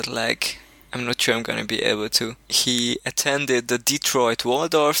Wikipedia, but I'm not sure I'm gonna be able to. He attended the Detroit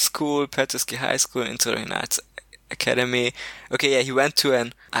Waldorf School, Petoskey High School, International Arts Academy. Okay, yeah, he went to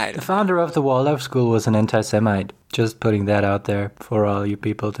The founder of the Waldorf School was an anti-Semite. Just putting that out there for all you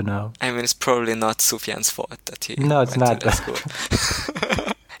people to know. I mean, it's probably not Sufjan's fault that he No, it's went not. to that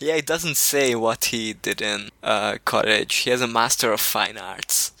school. Yeah, it doesn't say what he did in college. He has a Master of Fine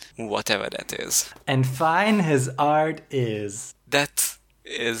Arts, whatever that is. And fine his art is. That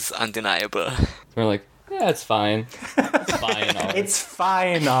is undeniable. We're like, yeah, it's fine. It's fine art. It's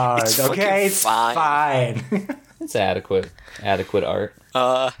fine art, It's okay? fucking It's fine. fine. It's adequate art.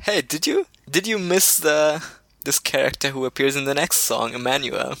 Hey, did you miss this character who appears in the next song,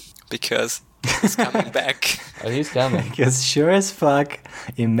 Emmanuel? Because he's coming back. Oh, he's coming. Because sure as fuck,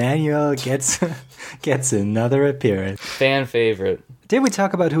 Emmanuel gets another appearance. Fan favorite. Did we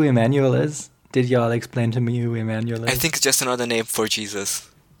talk about who Emmanuel is? Did y'all explain to me who Emmanuel is? I think it's just another name for Jesus.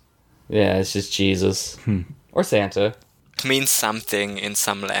 Yeah, it's just Jesus. Or Santa. It means something in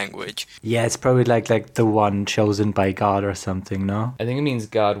some language. Yeah, it's probably like the one chosen by God or something, no? I think it means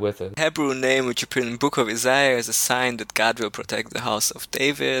God with it. Hebrew name which appears in the book of Isaiah is a sign that God will protect the house of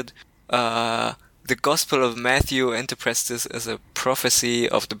David. The Gospel of Matthew interprets this as a prophecy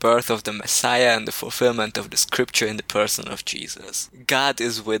of the birth of the Messiah and the fulfillment of the scripture in the person of Jesus. God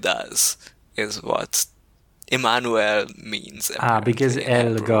is with us is what Emmanuel means. Because in El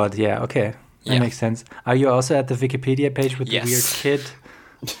Hebrew. God, yeah, okay. That Yeah. makes sense. Are you also at the Wikipedia page with Yes. the weird kid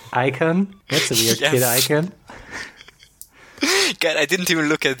icon? That's a weird Yes. kid icon. God, I didn't even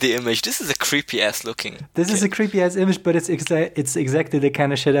look at the image. This is a creepy ass looking. This is a creepy ass image, but it's exactly the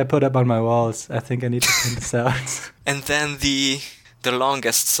kind of shit I put up on my walls. I think I need to print this out. And then the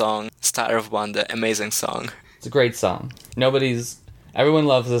longest song, Star of Wonder, amazing song. It's a great song. Everyone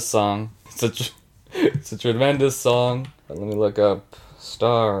loves this song. It's a tremendous song. Let me look up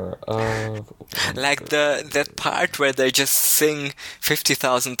Star of... Like that part where they just sing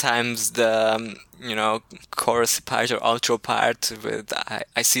 50,000 times the chorus part or outro part with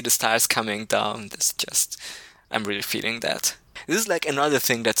I see the stars coming down. I'm really feeling that. This is like another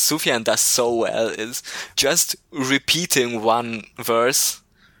thing that Sufjan does so well is just repeating one verse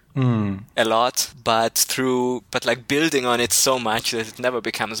a lot, but like building on it so much that it never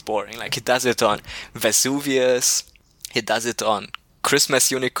becomes boring. Like he does it on Vesuvius, he does it on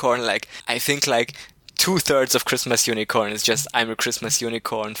Christmas Unicorn. Like I think like 2/3 of Christmas Unicorn is just I'm a Christmas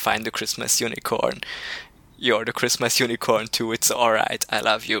unicorn, find the Christmas unicorn. You're the Christmas unicorn too, it's alright, I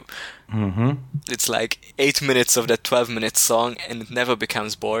love you. Mm-hmm. It's like 8 minutes of that 12-minute song and it never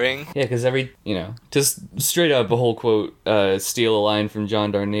becomes boring. Yeah, because just straight up a whole quote, steal a line from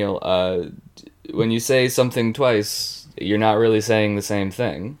John Darnielle. When you say something twice, you're not really saying the same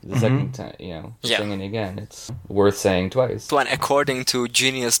thing. The second time, singing again, it's worth saying twice. So, and according to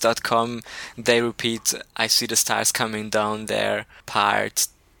Genius.com, they repeat I see the stars coming down there part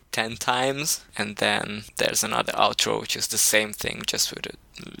 10 times, and then there's another outro which is the same thing just with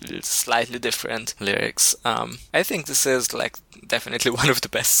slightly different lyrics. I think this is like definitely one of the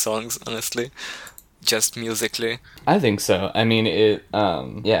best songs, honestly, just musically. I think so. I mean, it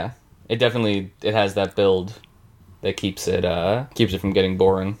has that build that keeps it from getting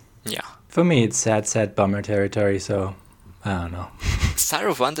boring. Yeah. For me, it's sad bummer territory, so I don't know. Star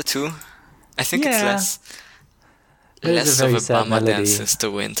of Wonder 2, I think Yeah. it's It is less a very of a sad bummer than melody. Sister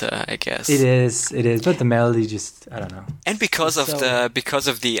Winter, I guess. It is, but the melody just, I don't know. And because of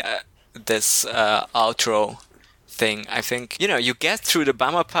this outro thing, I think you get through the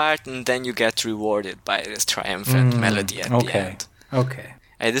bummer part and then you get rewarded by this triumphant melody at the end. Okay.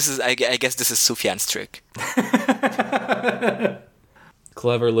 I guess this is Sufjan's trick.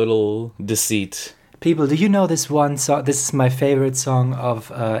 Clever little deceit. People, do you know this one song? This is my favorite song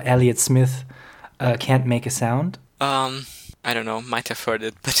of Elliott Smith, Can't Make a Sound. I don't know, might have heard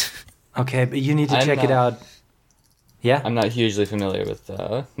it, but Okay, but you need to check it out. Yeah? I'm not hugely familiar with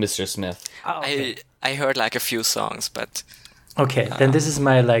Mr. Smith. Oh, okay. I heard like a few songs, but Okay, then this is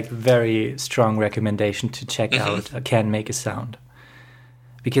my very strong recommendation to check out Can't Make a Sound.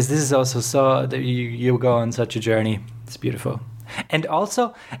 Because this is also you go on such a journey. It's beautiful. And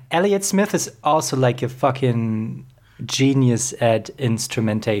also, Elliott Smith is also like a fucking genius at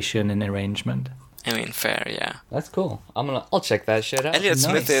instrumentation and arrangement. I mean, fair, yeah. That's cool. I'll check that shit out. Elliott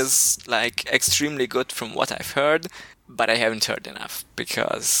Smith Nice. is like extremely good from what I've heard, but I haven't heard enough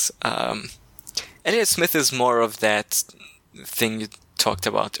because Elliott Smith is more of that thing you talked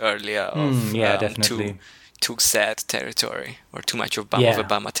about earlier of definitely. too sad territory or too much of a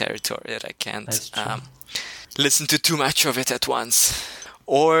Bama territory that I can't That's true. listen to too much of it at once.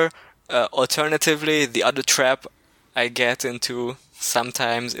 Or alternatively, the other trap I get into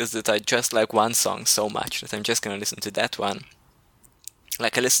sometimes is that I just like one song so much that I'm just going to listen to that one.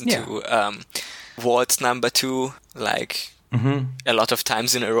 Like I listen to Waltz Number 2 like a lot of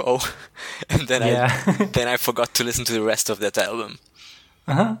times in a row, and then I forgot to listen to the rest of that album.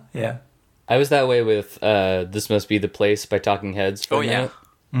 Yeah. I was that way with This Must Be the Place by Talking Heads. For a minute.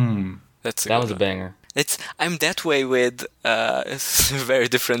 That was a banger. I'm that way with it's a very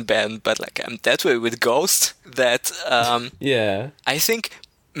different band, but like I'm that way with Ghost. That I think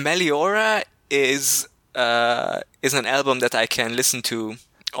Meliora is an album that I can listen to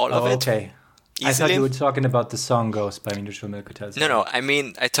all of it. Okay. Easily. I thought you were talking about the song Ghost by Industrial Milk Hotels. No, I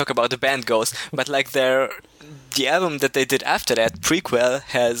mean I talk about the band Ghost, but like the album that they did after that, Prequel,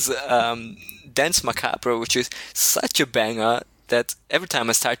 has Dance Macabre, which is such a banger that every time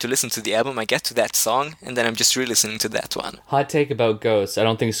I start to listen to the album, I get to that song, and then I'm just re-listening to that one. Hot take about Ghost. I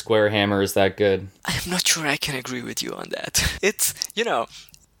don't think Square Hammer is that good. I'm not sure I can agree with you on that. It's,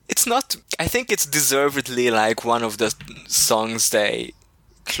 it's not... I think it's deservedly like one of the songs they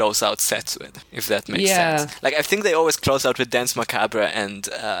close out sets with, if that makes sense. Like, I think they always close out with Dance Macabre and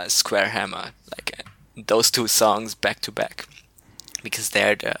Square Hammer. Like, those two songs back to back. Because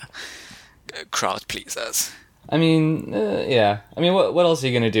they're the crowd pleasers. I mean, I mean, what else are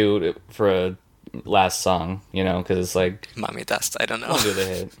you gonna do for a last song? Because it's like Mommy Dust. I don't know. Under the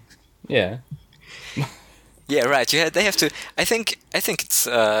hit. Yeah. Yeah, right. They have to. I think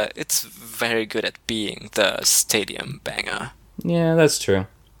it's very good at being the stadium banger. Yeah, that's true.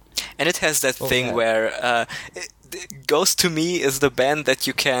 And it has that thing where Ghost to me is the band that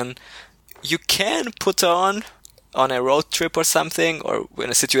you can put on a road trip or something, or in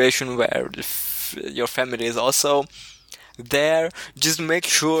a situation where your family is also there. Just make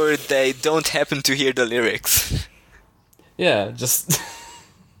sure they don't happen to hear the lyrics. Yeah, just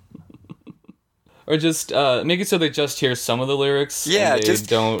or just make it so they just hear some of the lyrics. Yeah, and just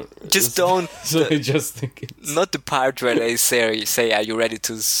don't. So they just think it's... Not the part where they say, "Are you ready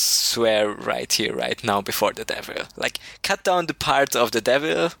to swear right here, right now, before the devil?" Like, cut down the part of the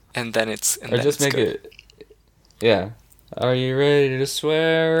devil, and then it's. And or then just it's make good. it. Yeah. Are you ready to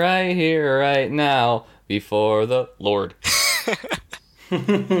swear right here, right now, before the Lord?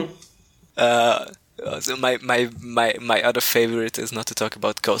 So my other favorite is not to talk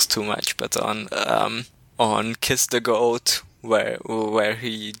about Ghost too much, but on Kiss the Goat, where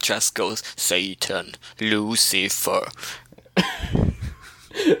he just goes Satan, Lucifer.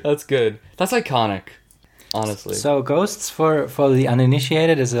 That's good. That's iconic, honestly. So Ghosts for the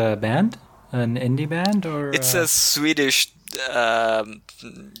uninitiated is a band, an indie band, or it's a Swedish,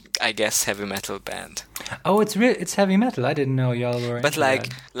 I guess, heavy metal band. Oh, it's heavy metal. I didn't know y'all were. But like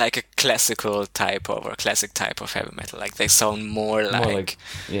a classical type of or classic type of heavy metal. Like they sound more like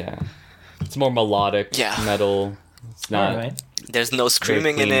it's more melodic metal. It's not. Right. There's no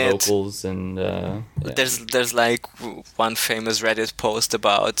screaming in it. Vocals and there's like one famous Reddit post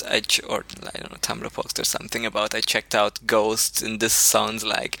about or I don't know, Tumblr post or something about I checked out Ghost and this sounds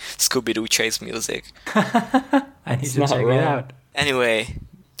like Scooby-Doo chase music. I need to check it out. Anyway,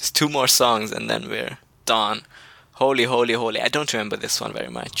 there's 2 more songs and then we're done. Holy, holy, holy. I don't remember this one very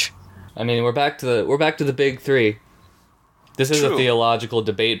much. I mean, we're back to the big 3. This is a theological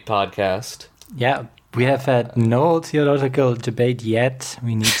debate podcast. Yeah. We have had no theological debate yet.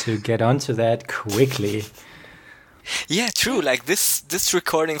 We need to get onto that quickly. Yeah, true. Like this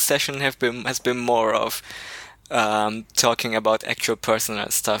recording session has been more of talking about actual personal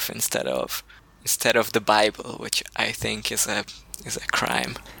stuff instead of the Bible, which I think is a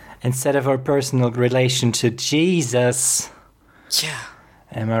crime. Instead of our personal relation to Jesus. Yeah.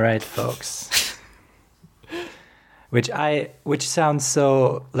 Am I right, folks? Which sounds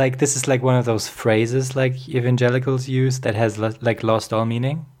so like this is like one of those phrases like evangelicals use that has like lost all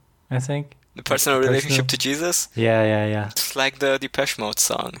meaning, I think. The personal relationship to Jesus? Yeah. It's like the Depeche Mode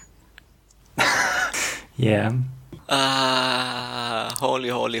song. Yeah. Holy,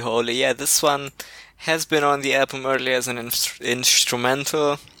 holy, holy. Yeah, this one has been on the album earlier as an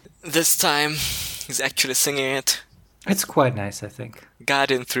instrumental. This time he's actually singing it. It's quite nice, I think. God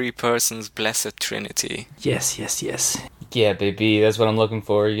in 3 persons, blessed Trinity. Yes. Yeah, baby, that's what I'm looking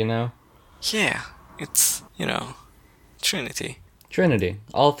for, Yeah, it's, Trinity. Trinity,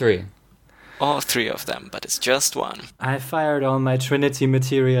 all 3. All 3 of them, but it's just one. I fired all my Trinity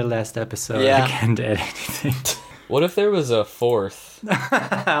material last episode. Yeah. I can't add anything. What if there was a fourth?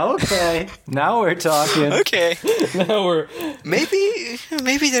 Okay, now we're talking. Okay. Now we're...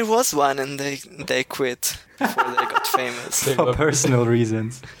 Maybe there was one and they quit before they got famous. For personal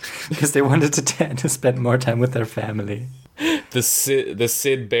reasons. Because they wanted to spend more time with their family. The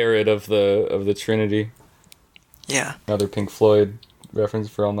Sid Barrett of the Trinity. Yeah. Another Pink Floyd reference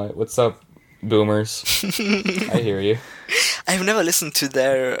for all my... What's up, boomers? I hear you. I've never listened to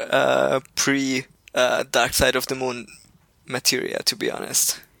their Dark Side of the Moon material, to be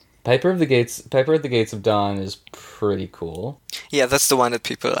honest. Piper at the Gates of Dawn is pretty cool. Yeah, that's the one that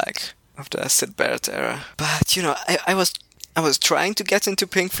people like of the Sid Barrett era. But I was trying to get into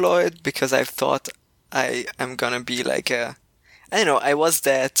Pink Floyd because I thought I am gonna be like I don't know. I was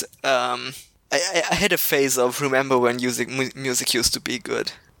that. I had a phase of remember when music used to be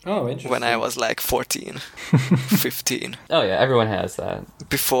good. Oh, interesting. When I was like 14, 15. Oh yeah, everyone has that.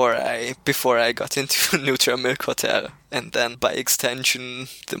 Before I got into Neutral Milk Hotel, and then by extension,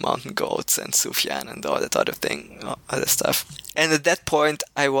 the Mountain Goats and Sufjan and all that other stuff. And at that point,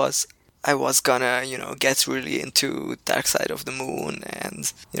 I was gonna, get really into Dark Side of the Moon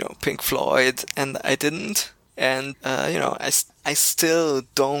and, Pink Floyd, and I didn't. And, I still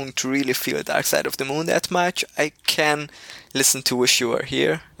don't really feel Dark Side of the Moon that much. I can listen to Wish You Were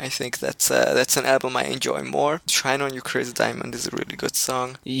Here. I think that's an album I enjoy more. Shine On You Crazy Diamond is a really good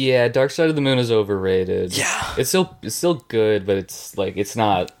song. Yeah, Dark Side of the Moon is overrated. Yeah. It's still good, but it's like, it's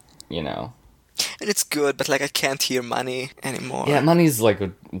not, And it's good, but like I can't hear Money anymore. Yeah, Money's like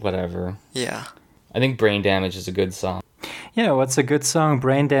whatever. Yeah. I think Brain Damage is a good song. What's a good song?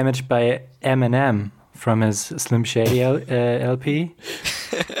 Brain Damage by Eminem from his Slim Shady LP.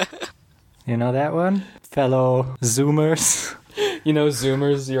 You know that one? Fellow Zoomers.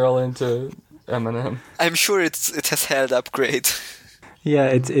 Zoomers, you're all into Eminem. I'm sure it has held up great.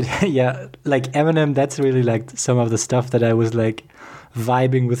 Yeah, like Eminem, that's really like some of the stuff that I was like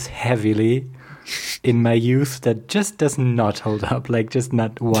vibing with heavily in my youth that just does not hold up, like just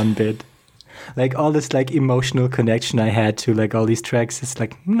not one bit. Like all this like emotional connection I had to like all these tracks, it's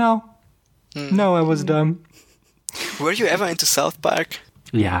like, no, I was dumb. Were you ever into South Park?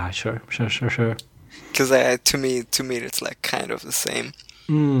 Yeah, sure. Because to me, it's like kind of the same.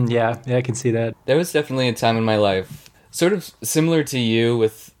 Yeah, I can see that. There was definitely a time in my life, sort of similar to you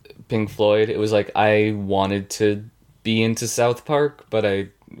with Pink Floyd. It was like I wanted to be into South Park, but I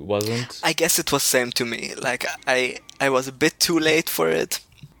wasn't. I guess it was same to me. Like I was a bit too late for it,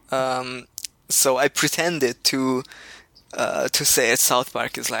 so I pretended to say that South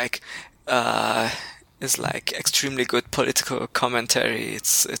Park is like extremely good political commentary.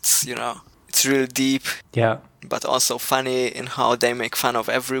 It's really deep. Yeah. But also funny in how they make fun of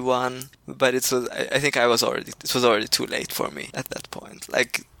everyone. But I think it was already too late for me at that point.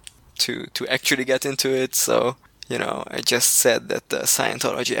 Like to actually get into it. So, I just said that the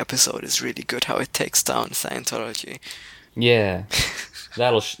Scientology episode is really good, how it takes down Scientology. Yeah.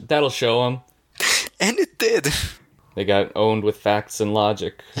 That'll show them. And it did. They got owned with facts and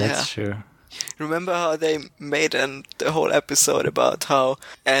logic. That's true. Remember how they made the whole episode about how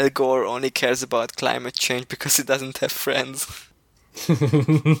Al Gore only cares about climate change because he doesn't have friends?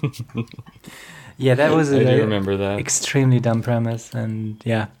 Yeah, that was I do remember that. Extremely dumb premise, and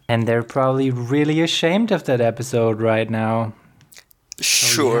they're probably really ashamed of that episode right now.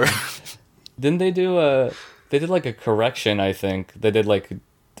 Sure. Didn't they do they did like a correction, I think. They did like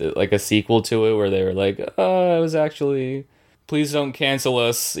a sequel to it where they were like, I was actually... Please don't cancel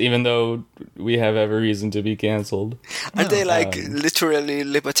us, even though we have every reason to be canceled. Are they literally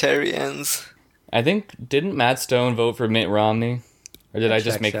libertarians? I think, didn't Matt Stone vote for Mitt Romney? Or did I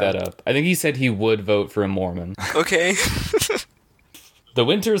just make that up? I think he said he would vote for a Mormon. Okay. The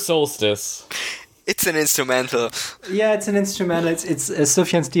Winter Solstice. It's an instrumental. Yeah, it's an instrumental. It's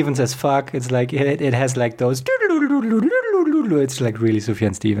Sufjan Stevens as fuck. It's like, it has like those... It's like really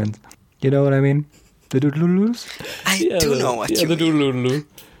Sufjan Stevens. You know what I mean? The doodle-doodles? I do know what you mean. Doodle-doodle.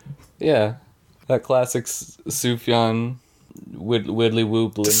 Yeah, that classic Sufjan widdly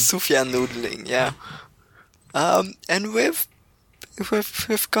wooblin. Sufjan noodling, yeah. And we've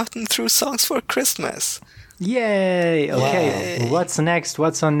gotten through songs for Christmas. Yay! Okay, wow. What's next?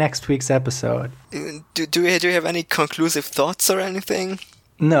 What's on next week's episode? Do you have any conclusive thoughts or anything?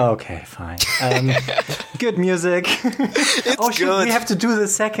 No, okay, fine. Good music. It's good. We have to do the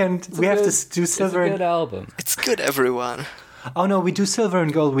second. We have to do Silver. It's a good album. It's good, everyone. Oh no, we do Silver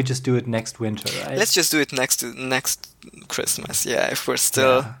and Gold. We just do it next winter, right? Let's just do it next Christmas. Yeah, if we're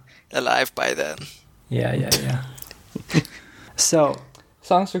still alive by then. Yeah. So,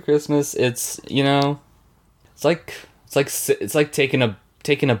 songs for Christmas. It's it's like taking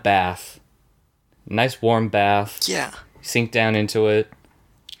a bath. nice warm bath. Yeah. Sink down into it.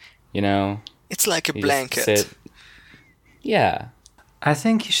 You know. It's like a blanket. Yeah. I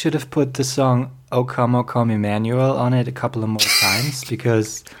think you should have put the song O Come Emmanuel on it a couple of more times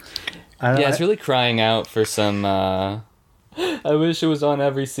because... it's really crying out for some... I wish it was on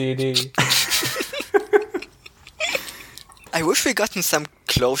every CD. I wish we gotten some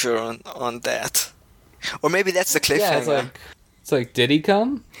closure on that. Or maybe that's the cliffhanger. Yeah, it's like, did he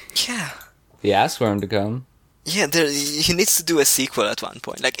come? Yeah. He asked for him to come. Yeah, he needs to do a sequel at one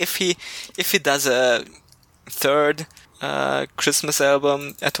point. Like, if he does a third Christmas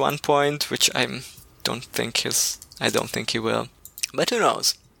album at one point, which I don't think he will. But who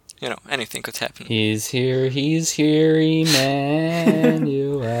knows? You know, anything could happen. He's here, Emmanuel.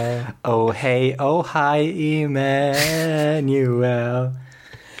 Oh, hey, oh, hi, Emmanuel.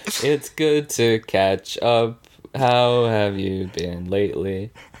 It's good to catch up. How have you been lately?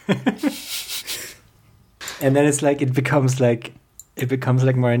 And then it's like, it becomes like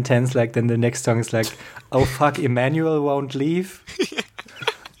more intense. Like, then the next song is like, oh, fuck, Emmanuel won't leave.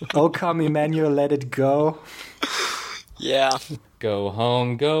 Oh, come, Emmanuel, let it go. Yeah. Go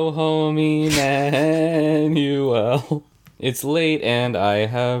home, Emmanuel. It's late and I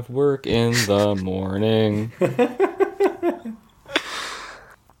have work in the morning.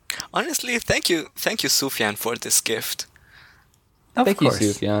 Honestly, thank you, Sufjan, for this gift. Of course. Thank you,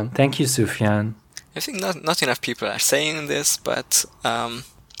 Sufjan. Thank you, Sufjan. I think not enough people are saying this, but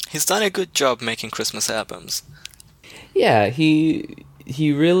he's done a good job making Christmas albums. Yeah, he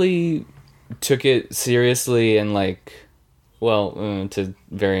really took it seriously and like, well, to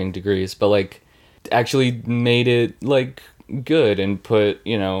varying degrees, but like actually made it like good and put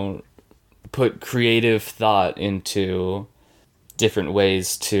creative thought into different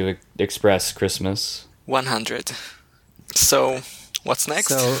ways to express Christmas. 100. So, what's next?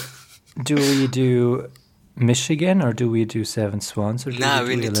 So, do we do Michigan or do we do Seven Swans or do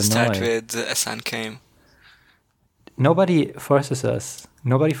we need to start with A Sun Came. Nobody forces us.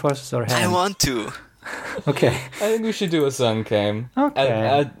 Nobody forces our hand. I want to. Okay. I think we should do A Sun Came.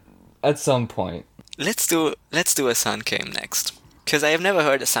 Okay. At some point. Let's do A Sun Came next. Because I have never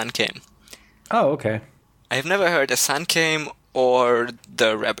heard A Sun Came. Oh, okay. I have never heard A Sun Came or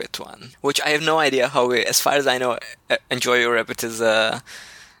the Rabbit one, which I have no idea how. As far as I know, Enjoy Your Rabbit is an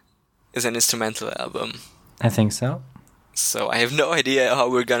instrumental album. I think so. So I have no idea how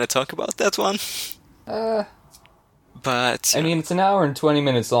we're gonna talk about that one. But I mean, it's an hour and 20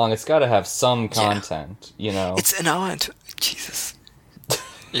 minutes long. It's got to have some content, you know. It's an hour and Jesus.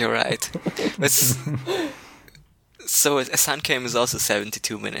 You're right. So A Sun Came is also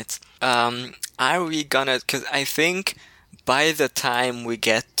 72 minutes. Are we gonna? Because I think by the time we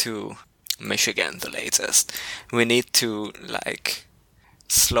get to Michigan, the latest, we need to like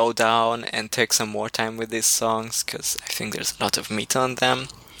slow down and take some more time with these songs because I think there's a lot of meat on them.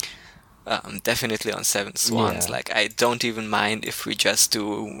 Definitely on Seven Swans. Yeah. Like, I don't even mind if we just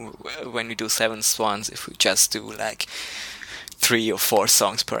do, when we do Seven Swans, if we just do like 3 or 4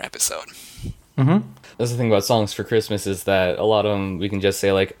 songs per episode. Mm-hmm. That's the thing about songs for Christmas is that a lot of them we can just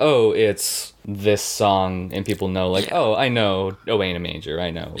say like, oh, it's this song, and people know like, oh, I know Away in a Manger,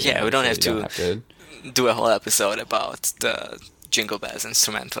 I know. Yeah, we don't have to do a whole episode about the Jingle Bells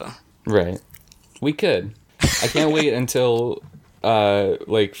instrumental. Right. We could. I can't wait until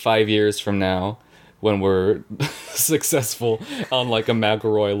like 5 years from now when we're successful on like a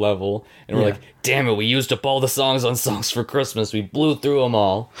McElroy level and we're like, damn it, we used up all the songs on Songs for Christmas, we blew through them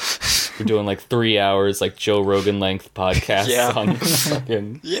all. We're doing like 3 hours like Joe Rogan length podcasts on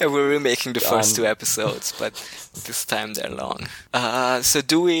fucking... Yeah, we're remaking the first 2 episodes, but this time they're long. So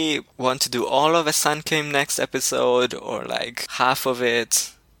do we want to do all of A Sun Came next episode or like half of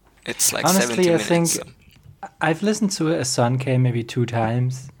it? It's like honestly, 70 I minutes. think So. I've listened to A Sun Came maybe 2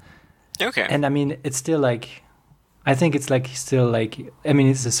 times. Okay. And I mean, it's still like, I think it's like, he's still like, I mean,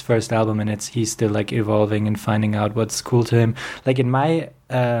 it's his first album and he's still like evolving and finding out what's cool to him. Like in my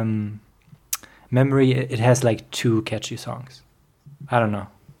memory, it has like 2 catchy songs. I don't know.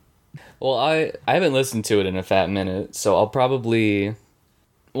 Well, I haven't listened to it in a fat minute, so I'll probably,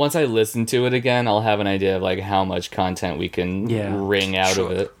 once I listen to it again, I'll have an idea of like how much content we can wring out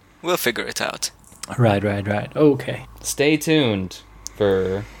of it. We'll figure it out. Right. Okay. Stay tuned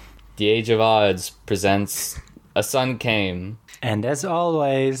for The Age of Odds presents A Sun Came. And as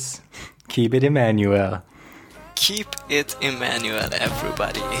always, keep it Emmanuel. Keep it Emmanuel,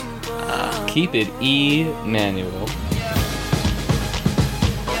 everybody. Keep it Emmanuel.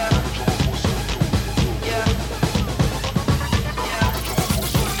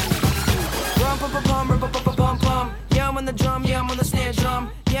 Yeah, I'm on the drum, yeah, I'm on the snare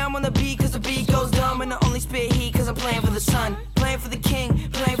drum. Yeah, I'm on the beat cause the beat goes dumb. son, playing for the king,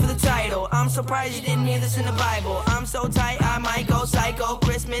 playing for the title. I'm surprised you didn't hear this in the Bible. I'm so tight, I might go psycho.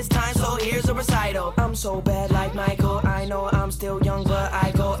 Christmas time, so here's a recital. I'm so bad like Michael, I know I'm still young, but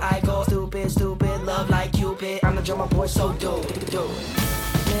I go. Stupid, stupid, love like Cupid. I'm the drummer boy, so do.